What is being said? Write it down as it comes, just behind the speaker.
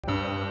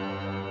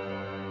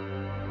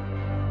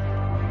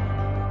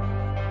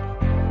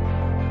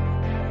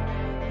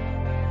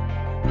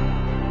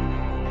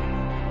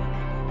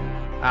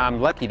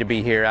I'm lucky to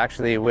be here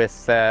actually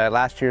with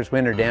last year's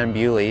winner, Dan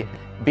Bewley.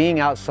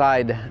 Being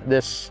outside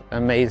this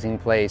amazing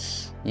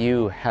place,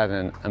 you had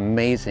an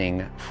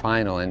amazing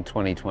final in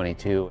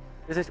 2022.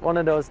 It's just one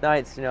of those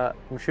nights, you know,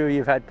 I'm sure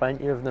you've had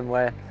plenty of them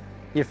where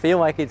you feel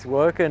like it's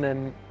working,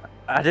 and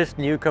I just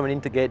knew coming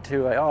into gate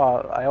 2, like,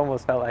 oh, I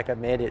almost felt like I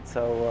made it,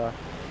 so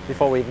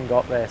before we even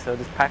got there, so I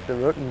just packed the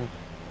rut and,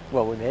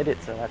 well, we made it,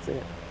 so that's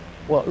it.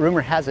 Well, rumor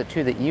has it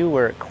too that you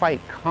were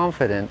quite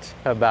confident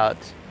about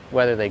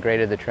whether they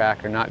graded the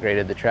track or not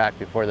graded the track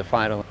before the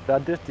final. I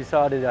just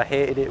decided I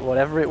hated it,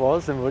 whatever it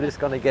was, and we're just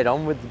going to get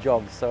on with the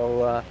job.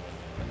 So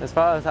as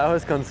far as I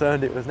was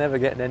concerned, it was never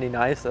getting any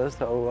nicer,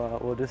 so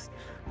we'll just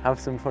have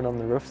some fun on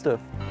the rough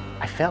stuff.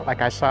 I felt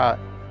like I saw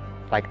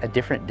like a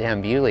different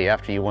Dan Bewley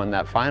after you won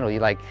that final.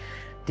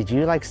 Did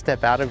you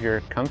step out of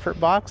your comfort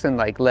box and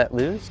let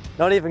loose?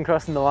 Not even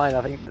crossing the line.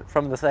 I think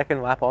from the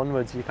second lap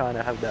onwards, you kind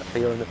of have that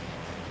feeling that,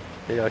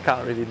 you know, I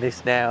can't really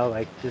miss now,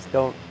 just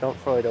don't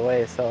throw it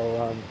away.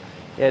 So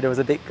yeah, there was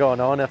a bit going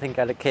on. I think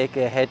I had a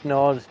KK head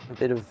nod, a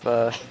bit of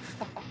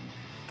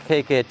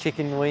KK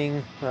chicken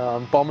wing,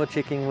 bomber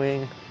chicken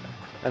wing,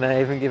 and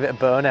I even give it a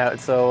burnout.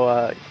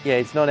 So yeah,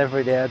 it's not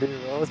every day I do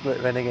those,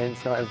 but then again,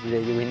 it's not every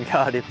day you win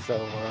Cardiff.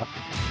 So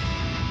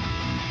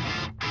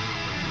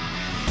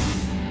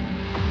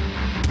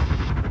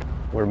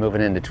we're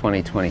moving into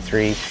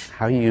 2023.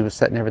 How are you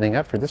setting everything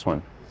up for this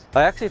one?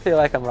 I actually feel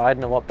like I'm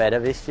riding a lot better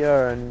this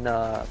year, and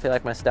I feel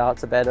like my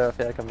starts are better. I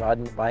feel like I'm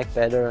riding the bike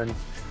better, and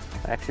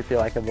I actually feel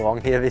like I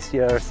belong here this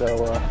year. So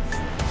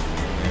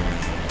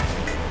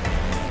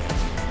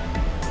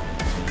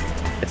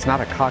it's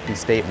not a cocky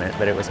statement,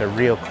 but it was a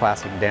real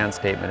classic Dan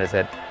statement, is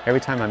that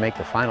every time I make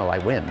the final, I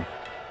win.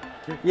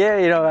 Yeah,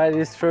 you know, that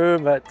is true,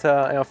 but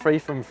you know, free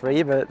from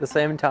free. But at the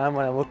same time,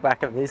 when I look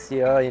back at this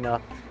year, you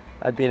know,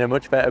 I'd be in a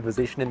much better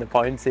position in the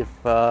points if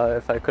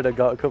I could have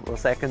got a couple of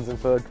seconds and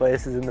third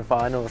places in the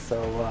final.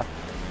 So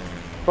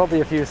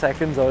probably a few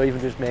seconds, or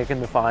even just making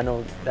the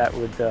final, that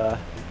would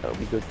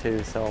be good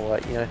too. So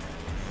you know,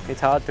 it's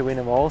hard to win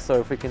them all.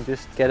 So if we can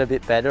just get a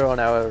bit better on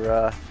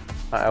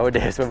our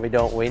days when we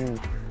don't win,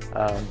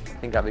 I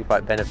think that'd be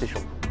quite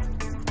beneficial.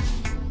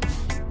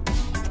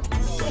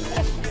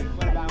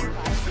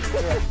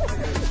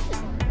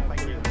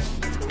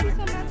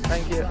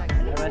 Thank you.